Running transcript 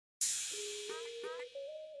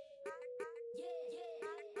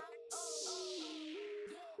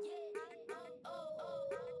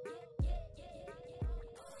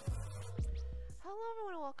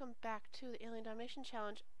welcome back to the Alien Domination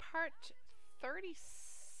Challenge, part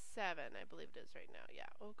 37, I believe it is right now. Yeah.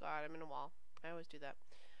 Oh God, I'm in a wall. I always do that.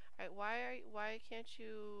 All right. Why can't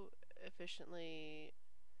you efficiently?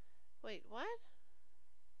 Wait, what?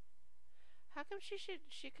 How come she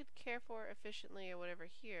could care for efficiently or whatever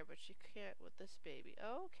here, but she can't with this baby?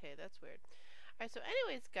 Oh, okay, that's weird. All right. So,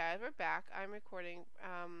 anyways, guys, we're back. I'm recording.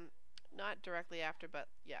 Not directly after, but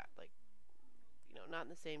yeah, like, you know, not in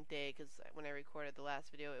the same day, because when I recorded the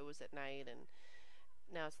last video it was at night, and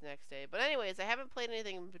now it's the next day. But anyways, I haven't played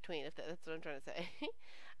anything in between, if that's what I'm trying to say.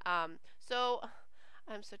 So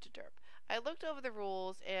I'm such a derp. I looked over the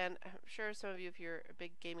rules, and I'm sure some of you, if you're a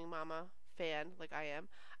big Gaming Mama fan like I am,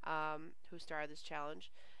 who started this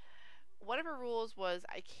challenge, one of her rules was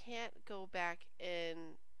I can't go back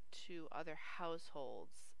in to other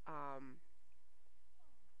households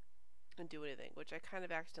and do anything, which I kind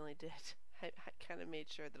of accidentally did. I kind of made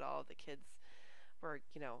sure that all of the kids were,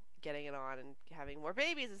 you know, getting it on and having more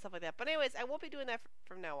babies and stuff like that. But anyways, I won't be doing that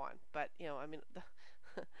from now on. But, you know, I mean,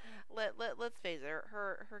 let's face it,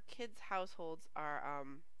 her kids' households are,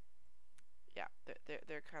 yeah,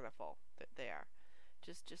 they're kind of full. They are.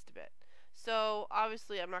 Just a bit. So,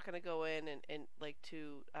 obviously, I'm not going to go in and like,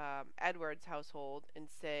 to Edward's household and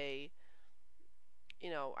say, you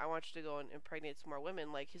know, I want you to go and impregnate some more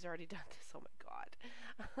women. Like, he's already done this. Oh my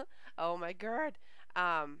God. Oh my God.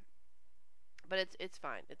 But it's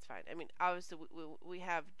fine. It's fine. I mean, obviously we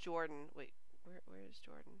have Jordan. Wait, where is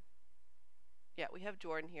Jordan? Yeah, we have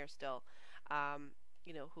Jordan here still.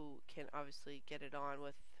 You know, who can obviously get it on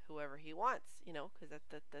with whoever he wants. You know, because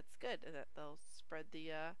that's good. And they'll spread the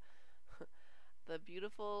the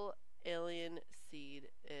beautiful alien seed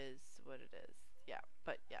is what it is. Yeah,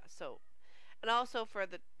 but yeah. So, and also for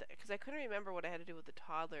because I couldn't remember what I had to do with the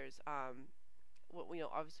toddlers. You know,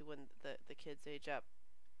 obviously when the kids age up.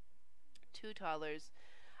 2 toddlers,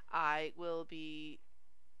 I will be,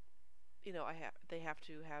 you know, they have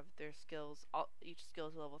to have their skills, each skill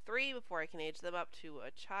is level 3 before I can age them up to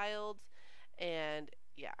a child. And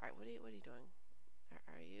yeah, all right, what are you doing?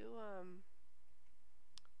 Are you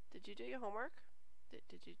did you do your homework?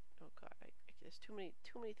 Did you? Oh God, there's too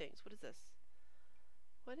many things. What is this?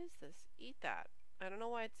 What is this? Eat that. I don't know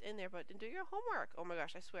why it's in there, but do your homework. Oh my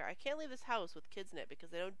gosh, I swear I can't leave this house with kids in it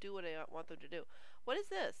because they don't do what I want them to do. What is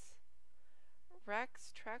this?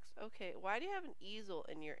 Rex, Trex, okay. Why do you have an easel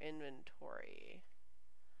in your inventory?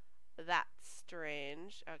 That's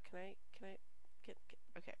strange. Can I get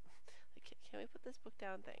okay. Can we put this book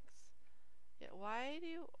down? Thanks. Yeah, where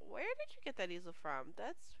did you get that easel from?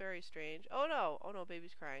 That's very strange. Oh no,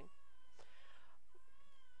 baby's crying.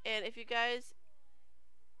 And if you guys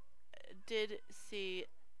did see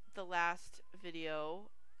the last video,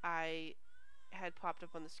 I had popped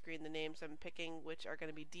up on the screen the names I'm picking, which are going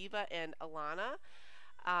to be Diva and Alana.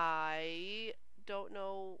 I don't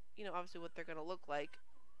know, you know, obviously what they're going to look like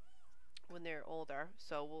when they're older,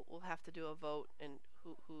 so we'll have to do a vote and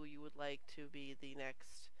who you would like to be the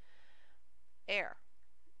next heir.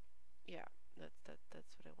 Yeah, that's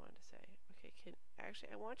what I wanted to say. Okay, actually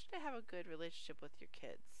I want you to have a good relationship with your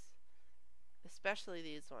kids, especially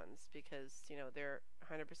these ones, because you know they're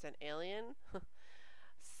 100% alien.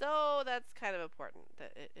 So that's kind of important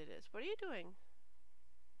that it is. What are you doing?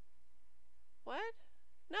 What?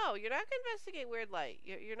 No, you're not going to investigate weird light.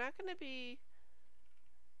 You're not going to be...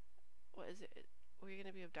 What is it? Were you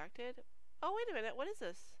going to be abducted? Oh, wait a minute. What is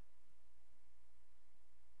this?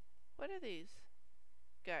 What are these?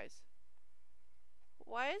 Guys.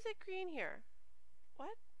 Why is it green here?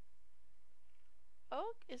 What?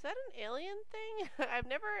 Oh, is that an alien thing? I've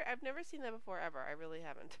never seen that before, ever. I really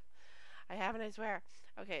haven't. I haven't, I swear.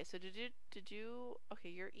 Okay, so did you okay,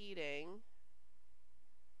 you're eating.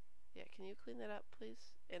 Yeah, can you clean that up,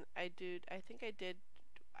 please? And I think I did,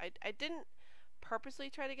 I didn't purposely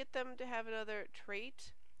try to get them to have another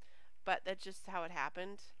trait, but that's just how it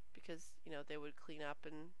happened, because, you know, they would clean up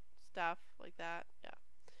and stuff like that. Yeah.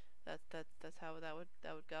 That's how that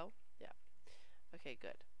would go. Yeah. Okay,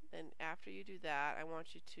 good. And after you do that, I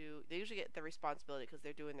want you to, they usually get the responsibility because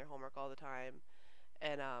they're doing their homework all the time,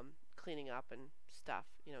 and cleaning up and stuff,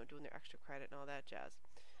 you know, doing their extra credit and all that jazz.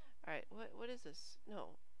 Alright, what is this?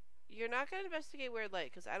 No. You're not going to investigate weird light,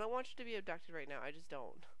 because I don't want you to be abducted right now. I just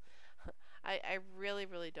don't. I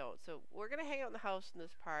really don't. So we're going to hang out in the house in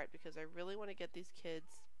this part, because I really want to get these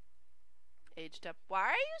kids aged up. Why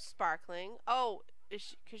are you sparkling? Oh, is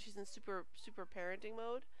she, because she's in super parenting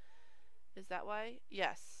mode? Is that why?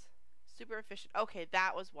 Yes. Super efficient. Okay,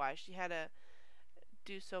 that was why. She had to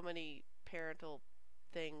do so many parental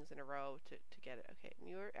things in a row to get it. Okay,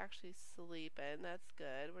 you're actually sleeping. That's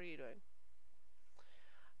good. What are you doing?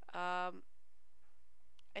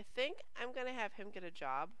 I think I'm gonna have him get a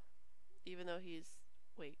job, even though he's.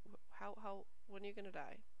 Wait, how? When are you gonna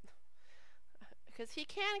die? Because he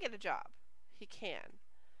can get a job. He can.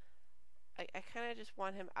 I kind of just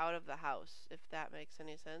want him out of the house, if that makes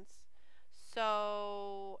any sense.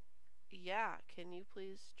 So, yeah, can you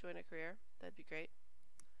please join a career? That'd be great.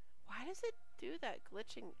 Why does it do that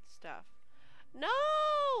glitching stuff?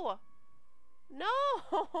 No!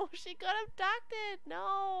 No! She got abducted!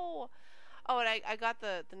 No! Oh, and I got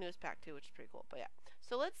the newest pack too, which is pretty cool. But yeah.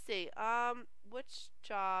 So let's see. Which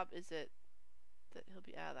job is it that he'll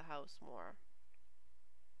be out of the house more?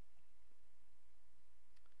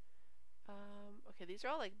 Okay, these are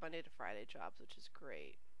all like Monday to Friday jobs, which is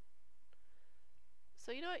great.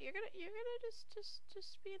 So you know what? You're gonna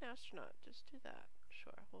just be an astronaut. Just do that.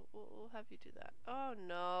 Sure, we'll have you do that. Oh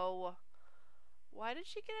no! Why did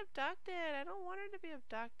she get abducted? I don't want her to be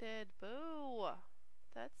abducted. Boo!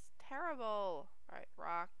 That's terrible. All right,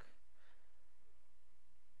 rock.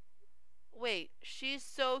 Wait, she's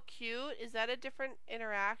so cute. Is that a different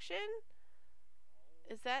interaction?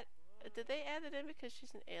 Is that? Did they add it in because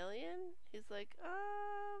she's an alien? He's like,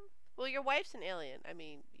 well, your wife's an alien. I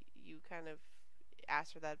mean, you kind of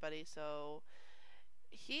asked for that, buddy. So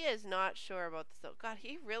he is not sure about this. Oh God,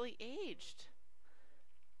 he really aged.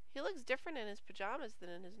 He looks different in his pajamas than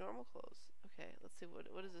in his normal clothes. Okay, let's see.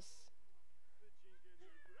 What is this?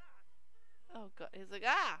 Oh God, he's like,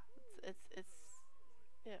 ah, it's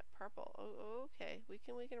yeah, purple. Oh, okay. We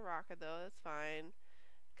can rock it though. That's fine.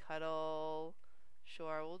 Cuddle.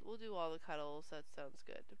 Sure, we'll do all the cuddles. That sounds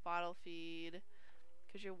good. Bottle feed,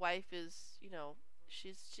 because your wife is, you know,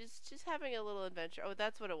 she's having a little adventure. Oh,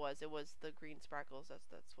 that's what it was. It was the green sparkles. That's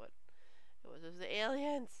what it was. It was the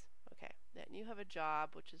aliens. Okay, then you have a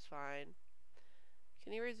job, which is fine.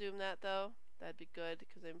 Can you resume that though? That'd be good,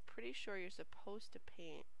 because I'm pretty sure you're supposed to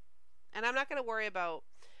paint. And I'm not going to worry about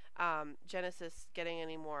Genesis getting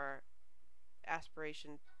any more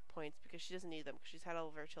aspiration points, because she doesn't need them, because she's had all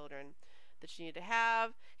of her children that she needed to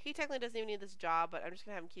have. He technically doesn't even need this job, but I'm just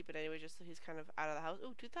going to have him keep it anyway, just so he's kind of out of the house.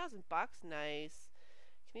 Ooh, $2,000. Nice.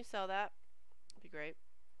 Can you sell that? That'd be great.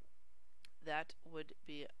 That would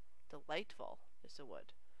be delightful. Yes, it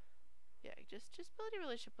would. Yeah, just build a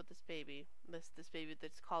relationship with this baby. This baby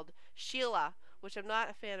that's called Sheila, which I'm not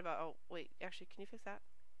a fan about. Oh, wait. Actually, can you fix that?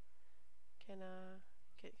 Can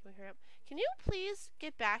we hurry up? Can you please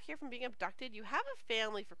get back here from being abducted? You have a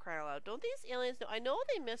family, for crying out loud. Don't these aliens know? I know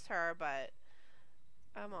they miss her, but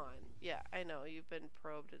come on. Yeah, I know. You've been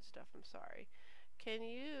probed and stuff. I'm sorry. Can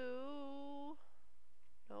you...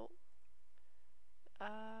 Nope.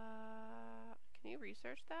 Can you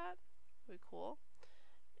research that? Would be cool.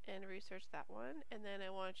 And research that one. And then I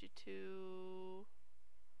want you to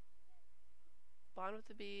bond with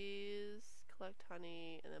the bees, collect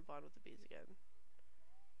honey, and then bond with the bees again.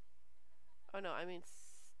 Oh no, I mean,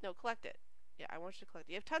 no, collect it. Yeah, I want you to collect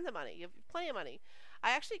it. You have tons of money. You have plenty of money.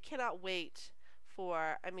 I actually cannot wait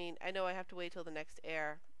for, I mean, I know I have to wait till the next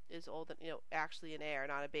heir is old, and, you know, actually an heir,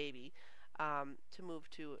 not a baby, to move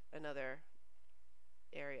to another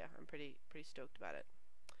area. I'm pretty stoked about it.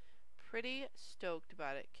 Pretty stoked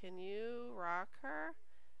about it. Can you rock her?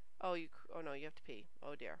 Oh, oh no, you have to pee.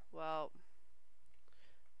 Oh dear. Well,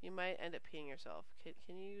 you might end up peeing yourself.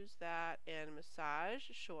 Can you use that and massage?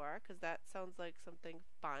 Sure, because that sounds like something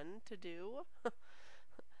fun to do.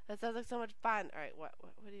 That sounds like so much fun. All right, what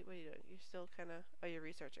are you doing? You're still kind of... Oh, you're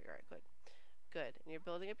researching. All right, good. Good. And you're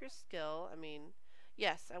building up your skill. I mean,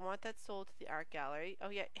 yes, I want that sold to the art gallery. Oh,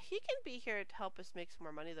 yeah, he can be here to help us make some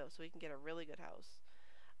more money, though, so we can get a really good house.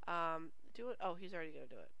 Do it. Oh, he's already going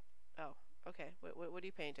to do it. Oh, okay. What are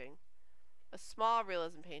you painting? A small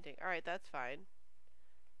realism painting. All right, that's fine.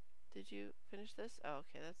 Did you finish this? Oh,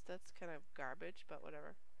 okay. That's kind of garbage, but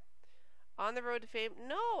whatever. On the road to fame?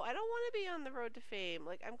 No, I don't want to be on the road to fame.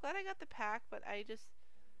 Like, I'm glad I got the pack, but I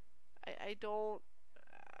don't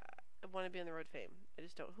want to be on the road to fame. I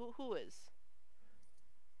just don't. Who is?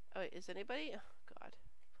 Oh, wait, is anybody? Oh, God.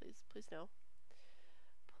 Please no.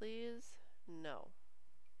 Please no.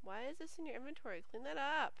 Why is this in your inventory? Clean that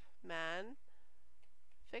up, man.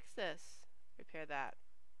 Fix this. Repair that.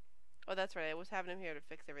 Oh, that's right. I was having him here to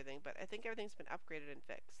fix everything, but I think everything's been upgraded and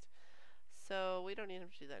fixed. So we don't need him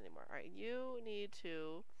to do that anymore. All right, you need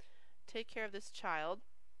to take care of this child.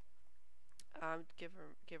 Give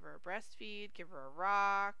her a breastfeed. Give her a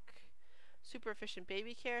rock. Super efficient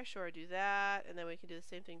baby care. Sure, do that. And then we can do the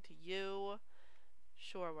same thing to you.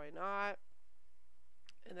 Sure, why not?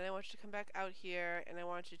 And then I want you to come back out here, and I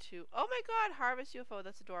want you to... Oh my God, harvest UFO.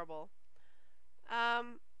 That's adorable.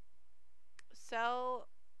 Sell...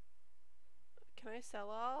 Can I sell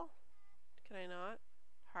all? Can I not?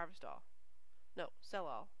 Harvest all. No, sell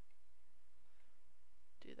all.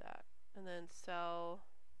 Do that. And then sell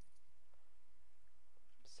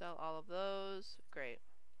all of those. Great.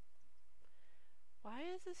 Why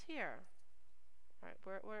is this here? Alright,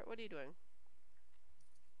 what are you doing?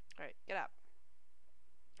 Alright, get up.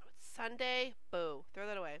 Oh, it's Sunday. Boo. Throw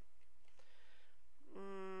that away.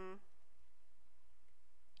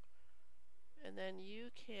 And then you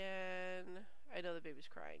can... I know the baby's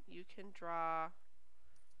crying. You can draw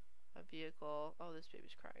a vehicle. Oh, this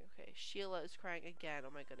baby's crying. Okay, Sheila is crying again.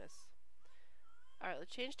 Oh my goodness. Alright,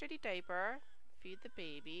 let's change dirty diaper. Feed the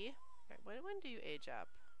baby. Alright, when do you age up?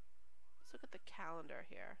 Let's look at the calendar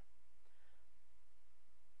here.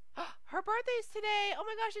 Her birthday's today! Oh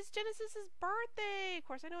my gosh, it's Genesis's birthday! Of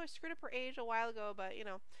course, I know I screwed up her age a while ago, but, you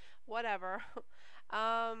know, whatever.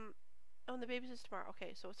 Oh, and the baby's is tomorrow.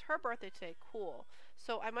 Okay, so it's her birthday today. Cool.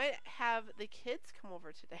 So I might have the kids come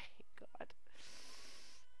over today. God.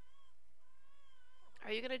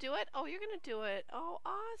 Are you going to do it? Oh, you're going to do it. Oh,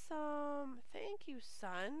 awesome. Thank you,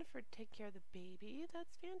 son, for taking care of the baby.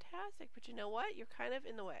 That's fantastic. But you know what? You're kind of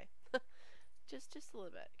in the way. just a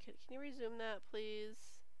little bit. Can you resume that,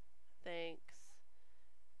 please? Thanks.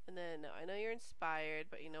 And then, no, I know you're inspired,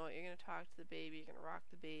 but you know what? You're going to talk to the baby. You're going to rock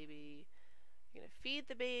the baby. You're going to feed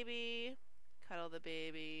the baby. Cuddle the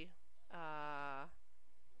baby.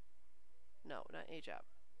 No, not age up.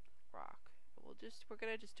 Rock. We're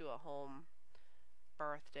going to just do a home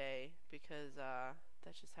birthday because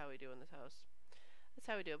that's just how we do in this house. That's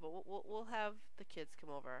how we do it. But we'll have the kids come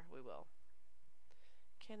over. We will.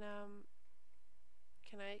 Can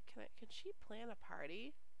she plan a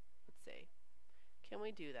party? Let's see. Can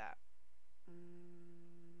we do that?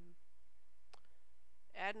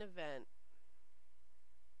 Add an event.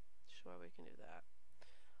 Sure, we can do that.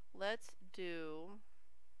 Let's do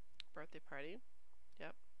birthday party.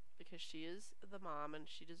 Yep. Because she is the mom and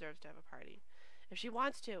she deserves to have a party. If she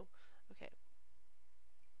wants to. Okay.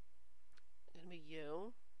 It's gonna be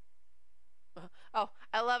you. Oh,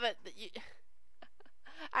 I love it that you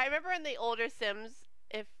I remember in the older Sims,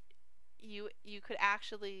 if you could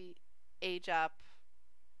actually age up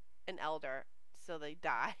an elder so they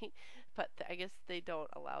die, but I guess they don't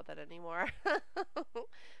allow that anymore.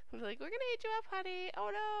 I'm like, we're gonna age you up, honey.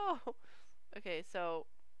 Oh no. Okay, so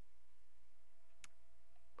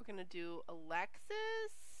we're gonna do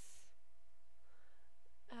Alexis.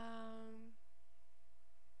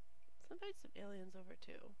 Let's invite some aliens over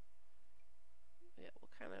too. Yeah,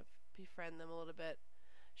 we'll kind of befriend them a little bit.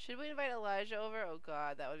 Should we invite Elijah over? Oh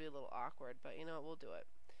god, that would be a little awkward, but you know what, we'll do it.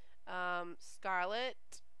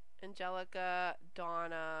 Scarlet, Angelica,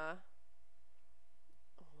 Donna,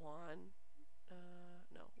 Juan,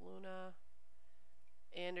 no, Luna,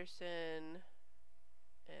 Anderson,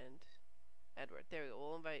 and Edward. There we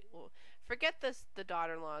go. We'll forget the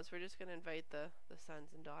daughter-in-laws. We're just gonna invite the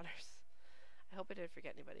sons and daughters. I hope I didn't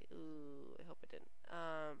forget anybody. Ooh, I hope I didn't.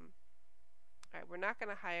 Alright, we're not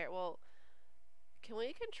gonna hire, well, can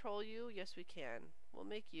we control you? Yes, we can. We'll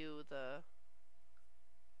make you the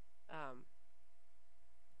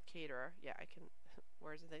caterer. Yeah, I can.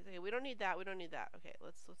 Words and things. Okay, we don't need that. We don't need that. Okay,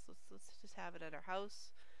 let's just have it at our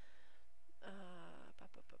house.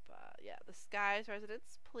 Yeah, the Skies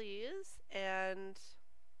residence, please. And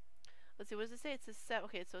let's see. What does it say? It says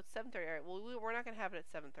okay, so it's 7:30. All right. Well, we're not gonna have it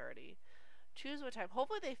at 7:30. Choose what time.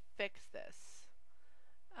 Hopefully they fix this.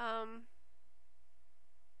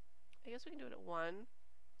 I guess we can do it at 1.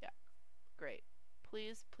 Yeah, great.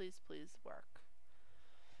 Please, please, please work.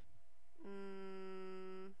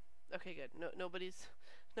 Okay, good. Nobody's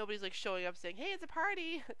like showing up saying, "Hey, it's a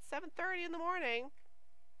party. It's 7:30 in the morning."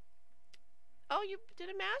 Oh, you did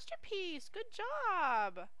a masterpiece. Good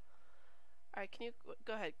job. All right, can you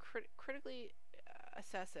go ahead critically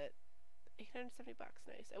assess it? $870.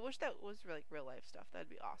 Nice. I wish that was like real life stuff. That'd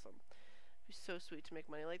be awesome. It'd be so sweet to make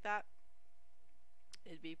money like that.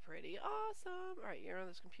 It'd be pretty awesome. All right, you're on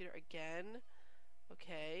this computer again.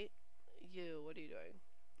 Okay. What are you doing?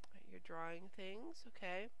 Right, you're drawing things.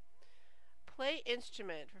 Okay. Play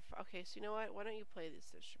instrument. Okay, so you know what? Why don't you play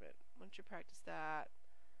this instrument? Why don't you practice that?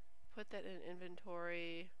 Put that in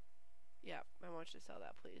inventory. Yeah, I want you to sell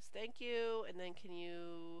that, please. Thank you. And then can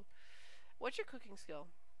you... What's your cooking skill?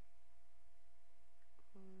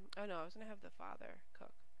 Oh no, I was going to have the father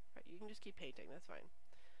cook. Right, you can just keep painting. That's fine.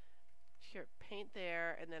 Here, paint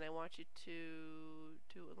there, and then I want you to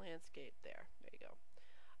do a landscape there. There you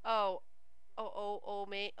go.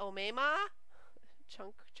 Omema?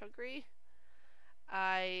 Chunkery?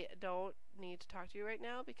 I don't need to talk to you right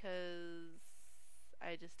now because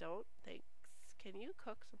I just don't. Thanks. Can you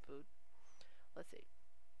cook some food? Let's see.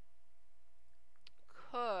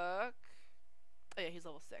 Cook. Oh yeah, he's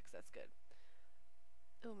level 6. That's good.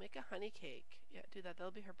 Oh, make a honey cake. Yeah, do that.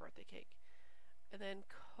 That'll be her birthday cake. And then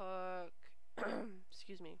cook.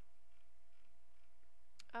 Excuse me.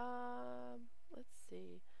 Let's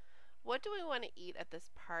see. What do we want to eat at this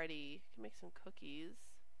party? We can make some cookies.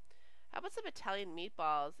 How about some Italian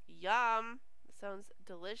meatballs? Yum! Sounds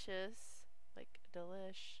delicious. Like,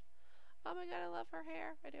 delish. Oh my god, I love her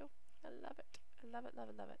hair. I do. I love it. I love it, love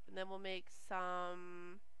it, love it. And then we'll make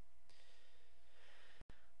some...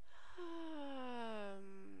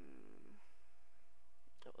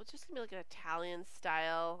 it's just gonna be like an Italian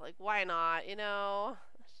style. Like, why not? You know?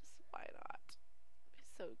 It's just, why not?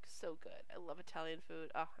 So good. I love Italian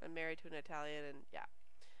food. Oh, I'm married to an Italian, and yeah.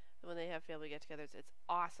 When they have family get-togethers, it's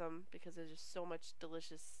awesome because there's just so much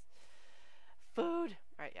delicious food.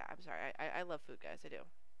 Alright, yeah, I'm sorry. I love food, guys. I do.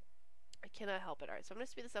 I cannot help it. Alright, so I'm going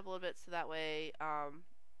to speed this up a little bit so that way,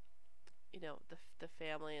 you know, the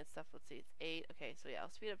family and stuff. Let's see, it's 8. Okay, so yeah,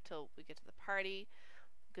 I'll speed up till we get to the party.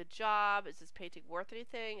 Good job. Is this painting worth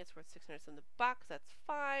anything? It's worth 600 something bucks. That's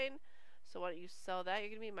fine. So why don't you sell that?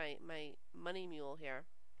 You're going to be my money mule here.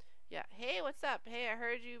 Yeah. Hey, what's up? Hey, I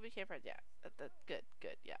heard you became friends. Yeah. That good.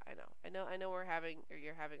 Yeah, I know we're having, or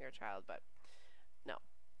you're having our child, but no.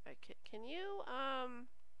 Can you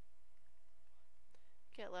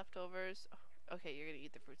get leftovers? Oh, okay, you're gonna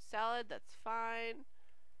eat the fruit salad. That's fine.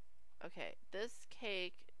 Okay, this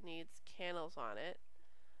cake needs candles on it.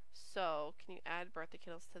 So can you add birthday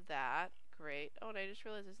candles to that? Great. Oh, and I just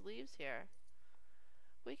realized there's leaves here.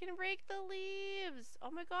 We can rake the leaves. Oh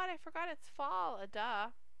my god, I forgot it's fall. Duh.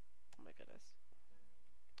 Oh my goodness.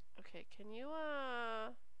 Okay, can you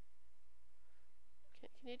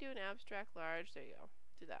can you do an abstract large? There you go.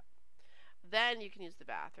 Do that. Then you can use the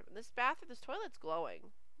bathroom. This toilet's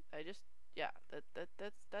glowing. Yeah,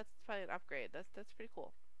 that's probably an upgrade. That's pretty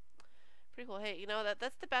cool. Pretty cool. Hey, you know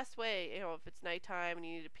that's the best way. You know, if it's nighttime and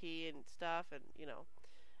you need to pee and stuff, and you know,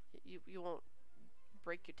 you won't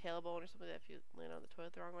break your tailbone or something like that if you land on the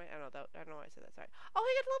toilet the wrong way. I don't know why I said that. Sorry. Oh,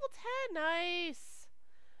 he got to level 10. Nice.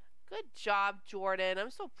 Good job, Jordan.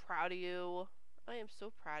 I'm so proud of you. I am so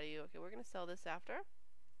proud of you. Okay, we're gonna sell this after.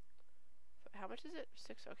 How much is it?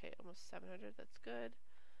 6. Okay, almost 700. That's good.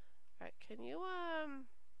 All right, can you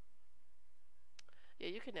yeah,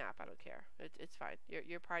 you can nap. I don't care. It's fine.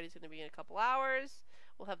 Your party's gonna be in a couple hours.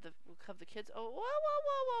 We'll have the kids. Oh,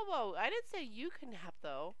 whoa! I didn't say you can nap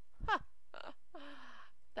though. Huh.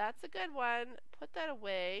 That's a good one. Put that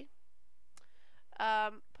away.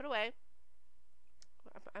 Put away.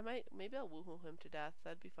 Maybe I'll woohoo him to death.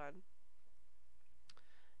 That'd be fun.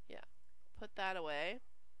 Yeah. Put that away.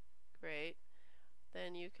 Great.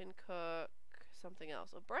 Then you can cook something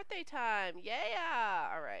else. Oh, birthday time! Yeah!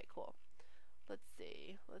 Alright, cool. Let's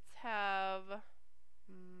see. Let's have...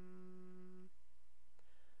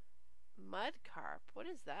 mud carp. What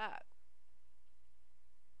is that?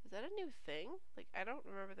 Is that a new thing? Like, I don't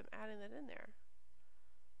remember them adding that in there.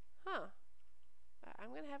 Huh. I'm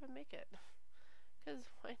gonna have him make it. Because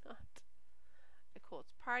why not? Okay, cool.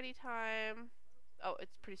 It's party time. Oh,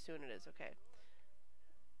 it's pretty soon it is. Okay.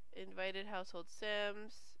 Invited household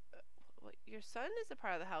Sims. What, your son is a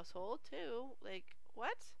part of the household too. Like,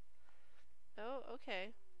 what? Oh,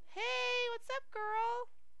 okay. Hey, what's up, girl?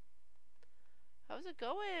 How's it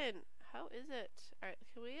going? How is it? Alright,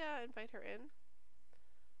 can we invite her in?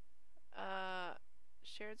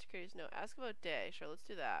 Shared securities. No, ask about day. Sure, let's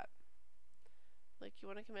do that. Like, you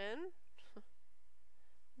want to come in?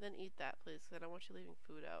 Then eat that, please, because I don't want you leaving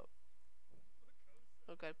food out.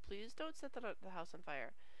 Oh god, please don't set the house on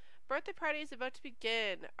fire. Birthday party is about to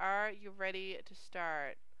begin. Are you ready to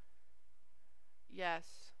start?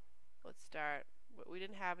 Yes. Let's start. We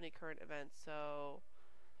didn't have any current events, so...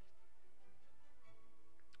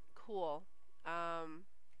 Cool.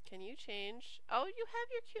 Can you change? Oh, you have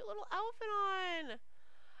your cute little outfit on!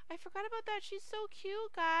 I forgot about that. She's so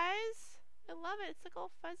cute, guys. I love it. It's like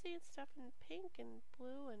all fuzzy and stuff and pink and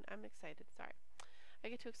blue, and I'm excited. Sorry. I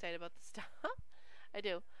get too excited about this stuff. I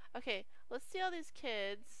do. Okay, let's see all these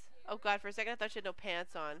kids. Oh god, for a second I thought she had no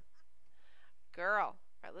pants on. Girl.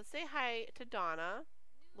 Alright, let's say hi to Donna.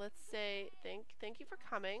 Let's say thank you for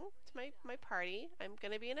coming to my party. I'm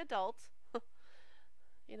gonna be an adult.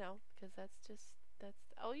 You know, because that's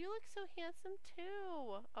oh, you look so handsome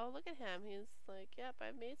too. Oh, look at him. He's like, yep,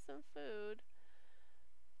 I made some food.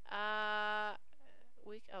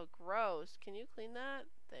 Oh, gross. Can you clean that?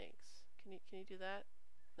 Thanks. Can you do that?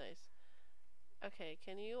 Nice. Okay,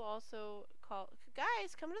 can you also call...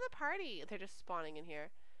 Guys, come to the party! They're just spawning in here.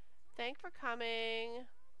 Thank for coming.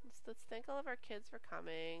 Let's thank all of our kids for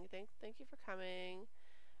coming. Thank you for coming.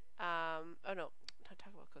 Oh no, don't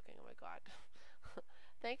talk about cooking. Oh my god.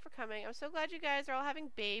 Thanks for coming. I'm so glad you guys are all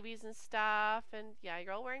having babies and stuff. And yeah,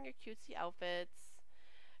 you're all wearing your cutesy outfits.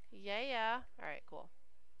 Yeah, yeah. Alright, cool.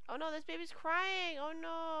 Oh no, this baby's crying. Oh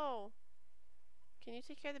no. Can you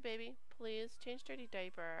take care of the baby? Please. Change dirty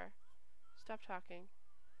diaper. Stop talking.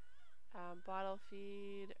 Bottle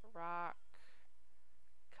feed. Rock.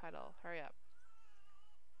 Cuddle. Hurry up.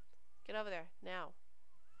 Get over there. Now.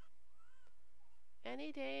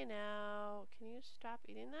 Any day now. Can you stop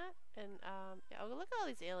eating that? And, yeah, oh, look at all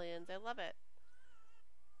these aliens. I love it.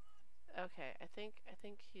 Okay, I think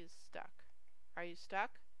he's stuck. Are you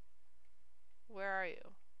stuck? Where are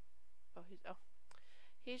you? Oh,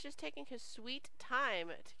 he's just taking his sweet time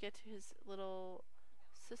to get to his little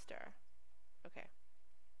sister. Okay.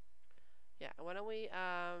 Yeah, why don't we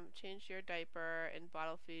change your diaper and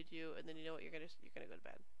bottle feed you, and then you know what, you're gonna go to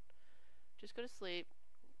bed. Just go to sleep.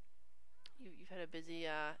 You've had a busy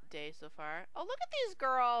day so far. Oh, look at these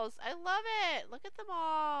girls! I love it! Look at them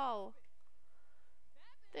all!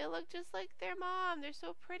 They look just like their mom. They're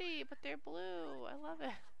so pretty, but they're blue. I love it.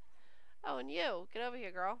 Oh, and you. Get over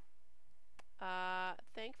here, girl.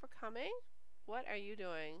 Thanks for coming. What are you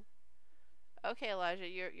doing? Okay, Elijah,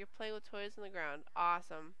 you're playing with toys on the ground.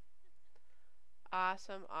 Awesome.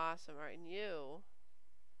 Awesome, awesome. Alright, and you.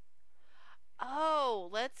 Oh,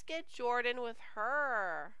 let's get Jordan with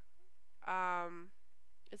her.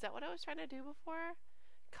 Is that what I was trying to do before?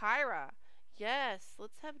 Kyra. Yes,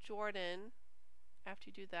 let's have Jordan. After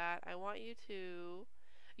you do that, I want you to...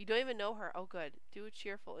 You don't even know her. Oh, good. Do a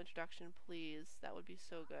cheerful introduction, please. That would be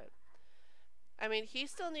so good. I mean, he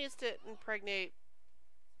still needs to impregnate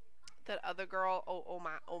that other girl,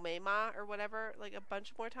 Omema, or whatever, like a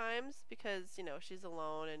bunch more times, because, you know, she's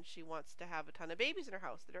alone and she wants to have a ton of babies in her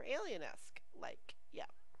house that are alien-esque. Like, yeah.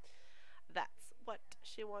 That's what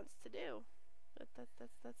she wants to do. That's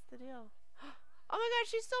the deal. Oh my god,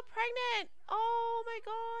 she's still pregnant! Oh my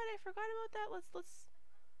god, I forgot about that. Let's...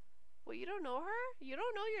 Wait, you don't know her? You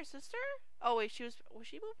don't know your sister? Oh wait, was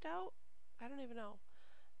she moved out? I don't even know.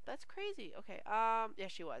 That's crazy. Okay, yeah,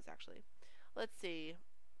 she was, actually. Let's see.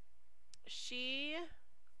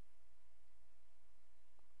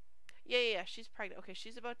 Yeah, she's pregnant. Okay,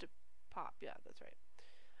 she's about to pop. Yeah, that's right.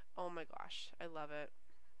 Oh my gosh, I love it.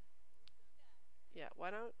 Yeah, why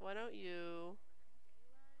don't you...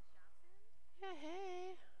 Yeah,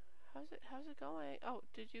 hey. How's it going? Oh,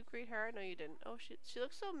 did you greet her? No, you didn't. Oh, she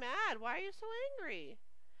looks so mad. Why are you so angry?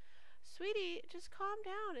 Sweetie, just calm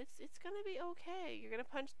down. It's gonna be okay. You're gonna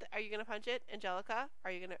punch are you gonna punch it? Angelica?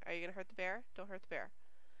 Are you gonna hurt the bear? Don't hurt the bear.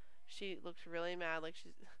 She looks really mad, like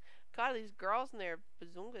she's... God, these girls and their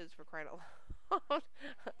bazungas, for crying out loud.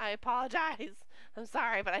 I apologize. I'm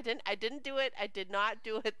sorry, but I didn't do it. I did not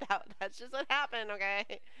do it. That's just what happened,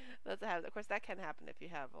 okay? That's what happened. Of course, that can happen if you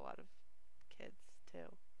have a lot of kids,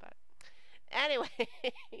 too. But anyways,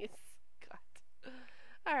 God.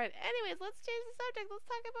 Alright, anyways, let's change the subject. Let's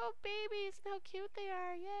talk about babies and how cute they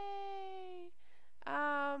are. Yay!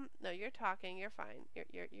 No, you're talking. You're fine.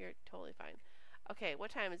 You're totally fine. Okay,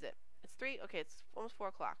 what time is it? It's 3. Okay, it's almost 4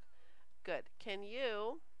 o'clock. Good. Can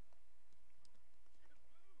you...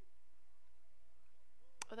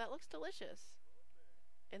 Oh, that looks delicious.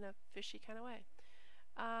 In a fishy kind of way.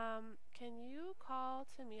 Can you call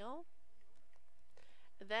Tamil?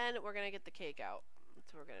 Then we're gonna get the cake out.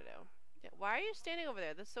 That's what we're gonna do. Yeah. Why are you standing over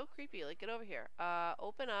there? That's so creepy. Like, get over here.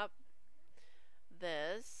 Open up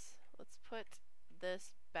this. Let's put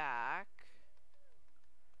this back.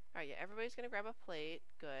 Alright, yeah, everybody's gonna grab a plate.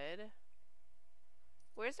 Good.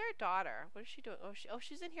 Where's our daughter? What is she doing? Oh,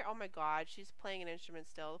 she's in here. Oh my god, she's playing an instrument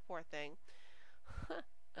still. The poor thing.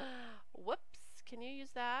 Whoops. Can you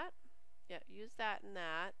use that? Yeah, use that and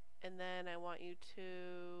that. And then I want you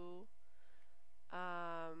to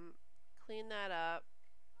clean that up.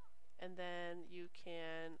 And then you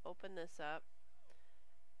can open this up.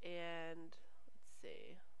 And let's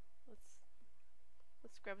see.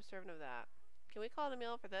 Let's grab a serving of that. Can we call it a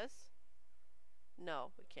meal for this?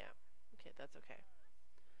 No, we can't. Okay, that's okay.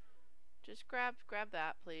 Just grab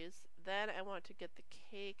that, please. Then I want to get the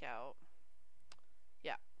cake out.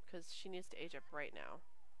 Yeah, because she needs to age up right now.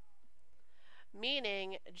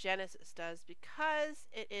 Meaning Genesis does, because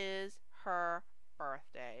it is her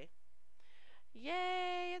birthday.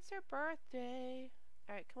 Yay, it's her birthday.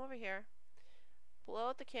 Alright, come over here. Blow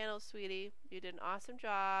out the candles, sweetie. You did an awesome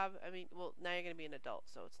job. I mean, well, now you're going to be an adult,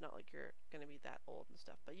 so it's not like you're going to be that old and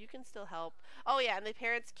stuff. But you can still help. Oh, yeah, and the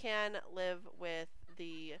parents can live with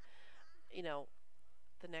the, you know,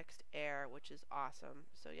 the next heir, which is awesome.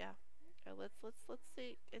 So, yeah. Let's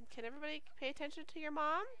see. And can everybody pay attention to your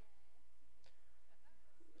mom?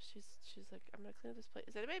 She's like, I'm going to clean up this plate.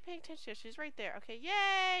 Is anybody paying attention? She's right there. Okay,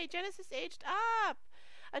 yay! Genesis aged up!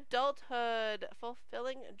 Adulthood,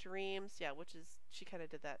 fulfilling dreams. Yeah, which is, she kind of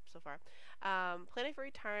did that so far. Planning for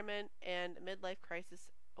retirement and midlife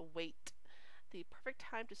crisis await. The perfect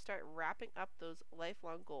time to start wrapping up those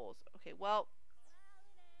lifelong goals. Okay, well,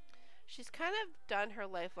 she's kind of done her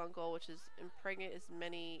lifelong goal, which is impregnate as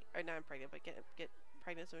many, or not impregnate, but get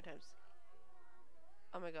pregnant so many times.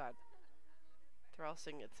 Oh my god. They're all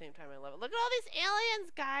singing at the same time. I love it. Look at all these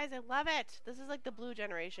aliens, guys. I love it. This is like the blue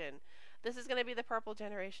generation. This is going to be the purple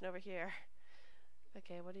generation over here.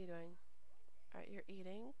 Okay, what are you doing? Alright, you're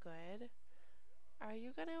eating. Good. Are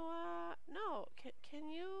you going to, no. Can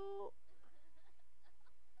you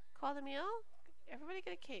call the meal? Everybody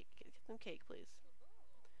get a cake. Get some cake, please.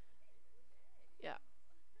 Yeah.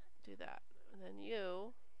 Do that. And then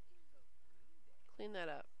you clean that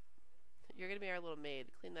up. You're going to be our little maid.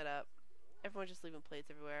 Clean that up. Everyone's just leaving plates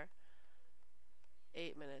everywhere.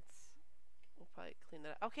 8 minutes. We'll probably clean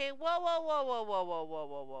that up. Okay, whoa, whoa, whoa, whoa, whoa, whoa, whoa,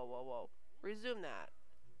 whoa, whoa, whoa, whoa. Resume that.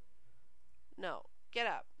 No. Get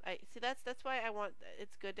up. I see, that's why I want,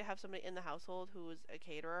 it's good to have somebody in the household who is a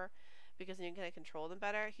caterer, because then you can kind of control them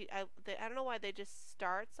better. I don't know why they just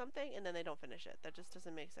start something and then they don't finish it. That just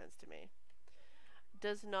doesn't make sense to me.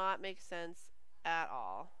 Does not make sense at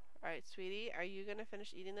all. Alright, sweetie, are you going to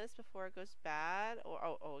finish eating this before it goes bad? Or,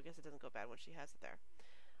 oh, I guess it doesn't go bad when she has it there.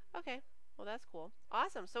 Okay, well, that's cool.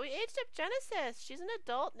 Awesome. So we aged up Genesis. She's an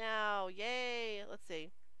adult now. Yay. Let's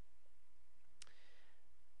see.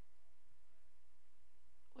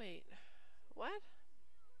 Wait. What?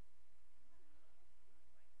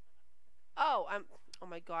 Oh, oh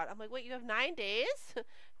my god. I'm like, wait, you have 9 days?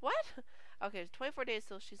 What? Okay, 24 days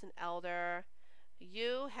till she's an elder.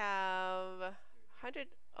 You have 100...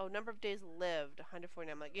 Oh, number of days lived, 149.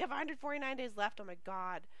 I'm like, you have 149 days left. Oh my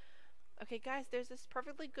god. Okay, guys, there's this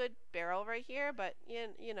perfectly good barrel right here, but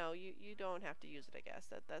you know, you don't have to use it, I guess.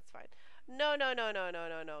 That's fine. No, no, no, no, no,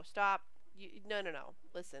 no, no. Stop. No, no, no.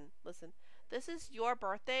 Listen. This is your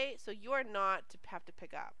birthday, so you are not to have to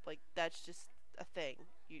pick up. Like, that's just a thing.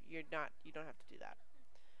 You don't have to do that.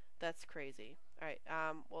 That's crazy. All right.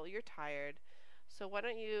 Well, you're tired. So why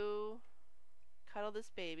don't you cuddle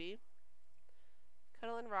this baby?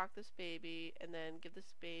 Cuddle and rock this baby, and then give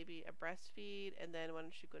this baby a breastfeed, and then why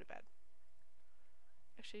don't you go to bed?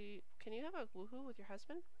 Actually, can you have a woohoo with your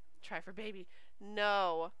husband? Try for baby.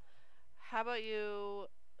 No. How about you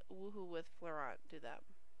woohoo with Florent? Do that.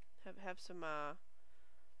 Have some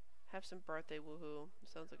birthday woohoo.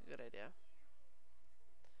 Sounds like a good idea.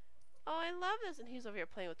 Oh, I love this, and he's over here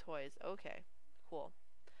playing with toys. Okay, cool.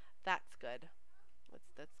 That's good.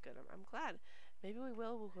 That's good. I'm glad. Maybe we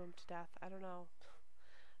will woohoo him to death. I don't know.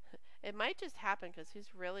 It might just happen because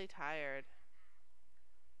he's really tired.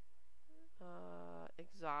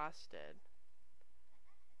 Exhausted.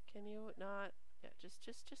 Can you not? Yeah, just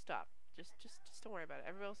stop. Just don't worry about it.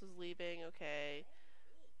 Everyone else is leaving. Okay.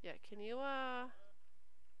 Yeah, can you have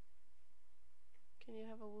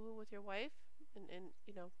a woohoo with your wife? And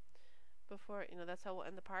you know, before, you know, that's how we'll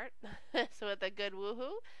end the part. So with a good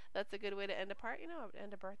woohoo, that's a good way to end a part, you know,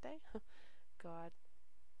 end a birthday. God.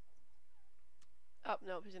 Oh,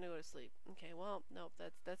 nope, he's gonna go to sleep. Okay, well, nope,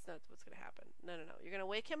 that's not what's gonna happen. No, you're gonna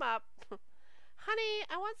wake him up. Honey,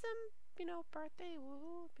 I want some, you know, birthday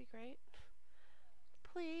woohoo. It'd be great.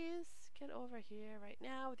 Please get over here right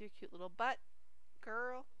now with your cute little butt,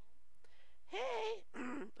 girl. Hey.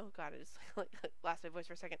 Oh God, I just lost my voice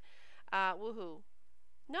for a second. Woohoo.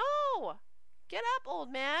 No! Get up,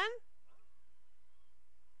 old man.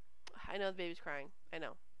 I know the baby's crying. I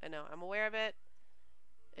know. I'm aware of it.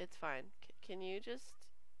 It's fine. Can you just,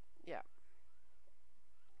 yeah,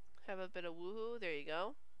 have a bit of woohoo? There you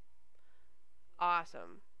go.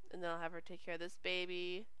 Awesome. And then I'll have her take care of this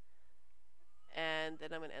baby, and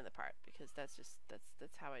then I'm gonna end the part because that's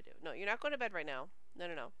how I do. No, you're not going to bed right now.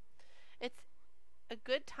 No. It's a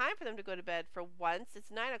good time for them to go to bed for once.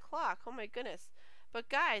 It's 9 o'clock. Oh my goodness. But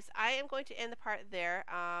guys, I am going to end the part there.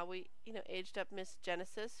 We, you know, aged up Miss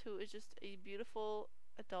Genesis, who is just a beautiful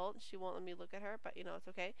adult. She won't let me look at her, but you know, it's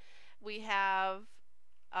okay. We have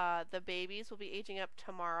the babies will be aging up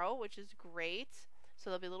tomorrow, which is great. So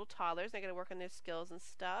they'll be little toddlers. They're going to work on their skills and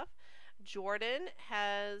stuff. Jordan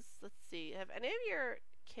has, let's see, have any of your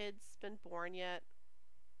kids been born yet?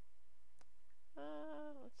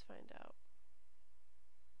 Let's find out.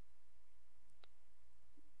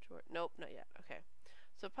 Jordan, nope, not yet. Okay.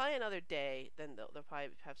 So probably another day, then they'll probably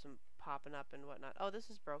have some popping up and whatnot. Oh, this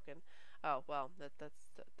is broken. Oh, well, then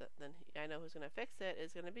I know who's going to fix it.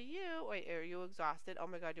 It's going to be you. Wait, are you exhausted? Oh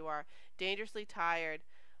my God, you are. Dangerously tired.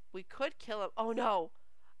 We could kill him. Oh no.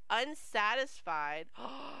 Unsatisfied.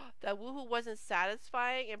 That woohoo wasn't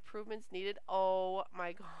satisfying. Improvements needed. Oh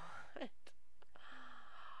my God.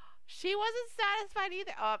 She wasn't satisfied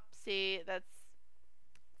either. Oh, see, it's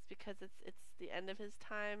because it's the end of his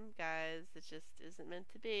time, guys. It just isn't meant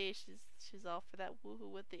to be. She's all for that woohoo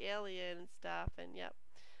with the alien and stuff, and yep.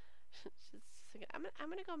 She's like, I'm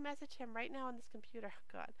gonna go message him right now on this computer. Oh,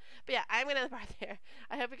 God. But yeah, I'm gonna end the part there.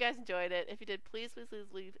 I hope you guys enjoyed it. If you did, please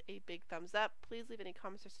leave a big thumbs up. Please leave any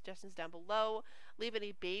comments or suggestions down below. Leave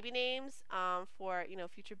any baby names for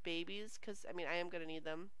future babies, because I mean I am gonna need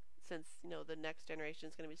them since the next generation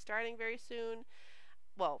is gonna be starting very soon.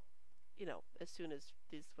 Well, as soon as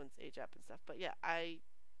these ones age up and stuff. But yeah, I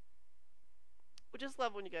would just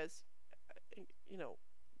love when you guys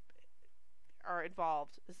are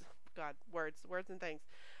involved. God, words and things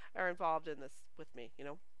are involved in this with me,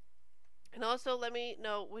 And also let me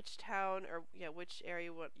know which town or which area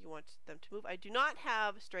you want them to move. I do not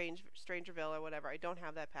have Strangerville or whatever. I don't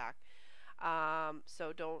have that pack.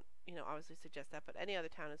 So don't obviously suggest that, but any other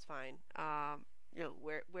town is fine.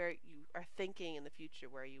 Where you are thinking in the future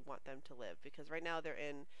where you want them to live, because right now they're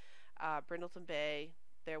in Brindleton Bay.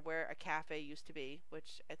 They're where a cafe used to be,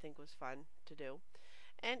 which I think was fun to do.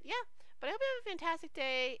 And yeah, but I hope you have a fantastic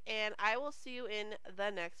day, and I will see you in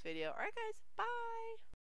the next video. Alright guys, bye!